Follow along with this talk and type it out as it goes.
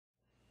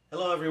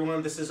Hello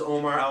everyone, this is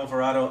Omar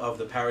Alvarado of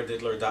the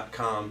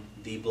Paradiddler.com,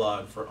 the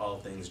blog for all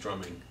things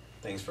drumming.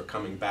 Thanks for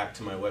coming back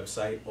to my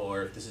website,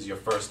 or if this is your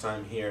first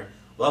time here,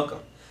 welcome.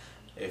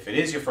 If it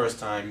is your first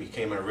time, you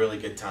came at a really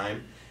good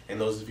time,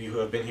 and those of you who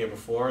have been here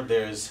before,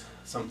 there's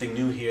something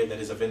new here that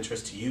is of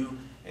interest to you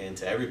and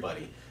to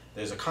everybody.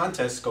 There's a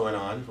contest going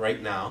on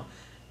right now,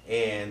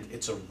 and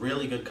it's a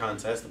really good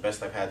contest, the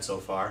best I've had so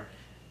far,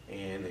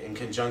 and in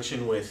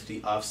conjunction with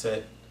the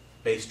Offset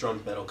Bass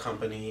Drum Metal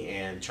Company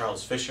and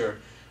Charles Fisher,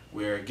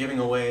 we're giving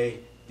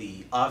away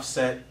the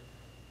Offset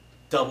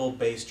double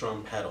bass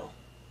drum pedal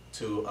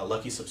to a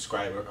lucky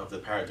subscriber of the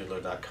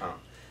Paradiddler.com.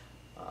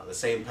 The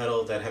same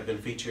pedal that have been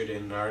featured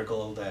in an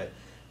article that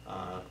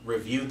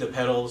reviewed the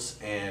pedals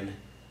and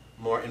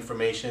more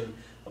information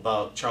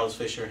about Charles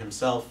Fisher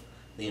himself,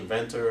 the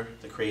inventor,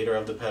 the creator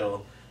of the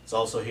pedal. It's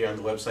also here on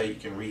the website, you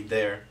can read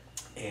there,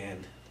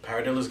 and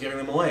Paradiddler is giving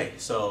them away.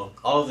 So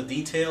all of the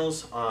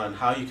details on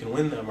how you can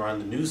win them are on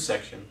the news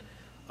section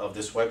of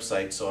this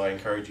website, so I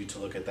encourage you to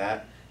look at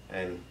that,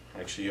 and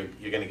actually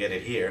you're going to get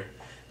it here.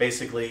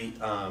 Basically,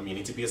 you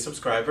need to be a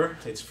subscriber.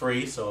 It's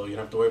free, so you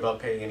don't have to worry about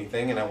paying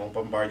anything, and I won't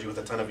bombard you with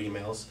a ton of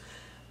emails.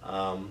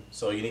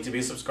 So you need to be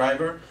a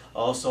subscriber.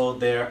 Also,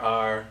 there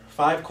are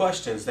 5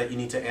 questions that you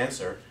need to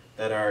answer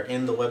that are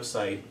in the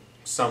website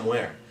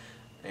somewhere,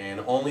 and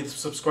only the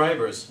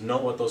subscribers know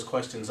what those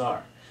questions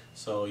are.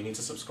 So you need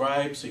to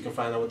subscribe so you can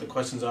find out what the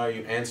questions are,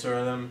 you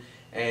answer them,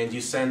 and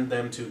you send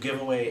them to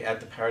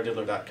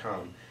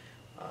giveaway@theparadiddler.com.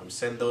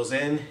 Send those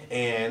in,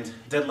 and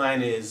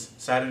deadline is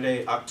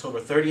Saturday, October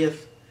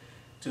 30th,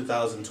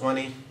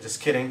 2020. Just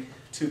kidding,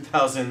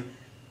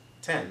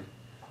 2010.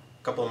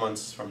 A couple of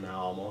months from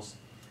now almost.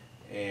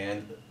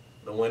 And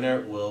the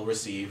winner will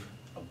receive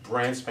a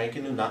brand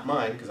spanking new, not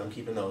mine because I'm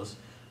keeping those,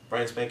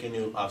 brand spanking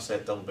new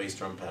Offset double bass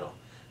drum pedal.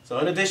 So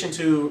in addition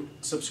to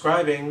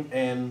subscribing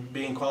and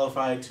being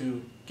qualified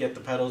to get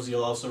the pedals,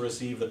 you'll also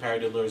receive the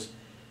Paradiddler's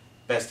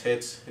Best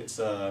Hits. It's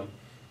a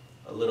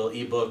little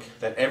ebook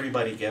that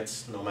everybody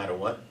gets no matter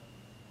what.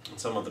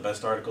 Some of the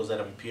best articles that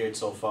have appeared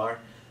so far.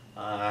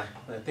 I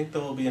think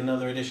there will be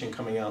another edition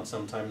coming out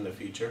sometime in the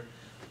future.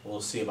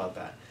 We'll see about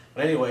that.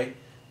 But anyway,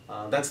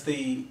 that's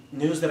the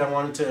news that I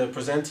wanted to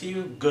present to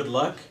you. Good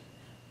luck,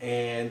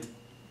 and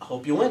I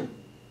hope you win.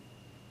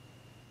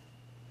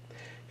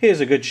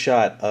 Here's a good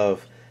shot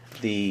of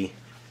the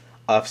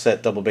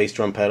Offset double bass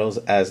drum pedals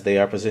as they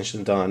are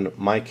positioned on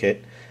my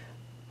kit.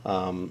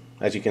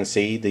 As you can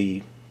see,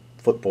 the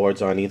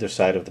footboards are on either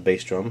side of the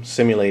bass drum,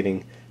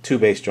 simulating 2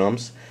 bass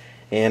drums,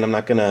 and I'm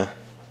not going to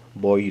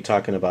bore you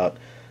talking about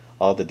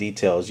all the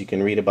details. You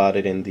can read about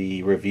it in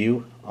the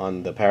review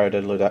on the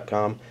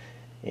Paradiddler.com,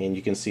 and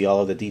you can see all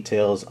of the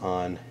details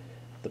on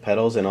the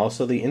pedals and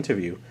also the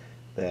interview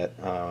that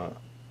I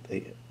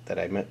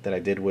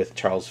did with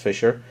Charles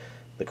Fisher,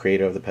 the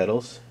creator of the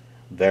pedals.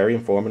 Very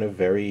informative,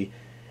 very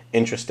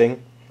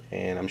interesting,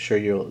 and I'm sure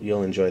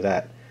you'll enjoy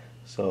that.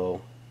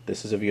 So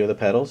this is a view of the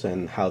pedals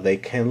and how they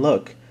can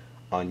look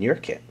on your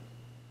kit.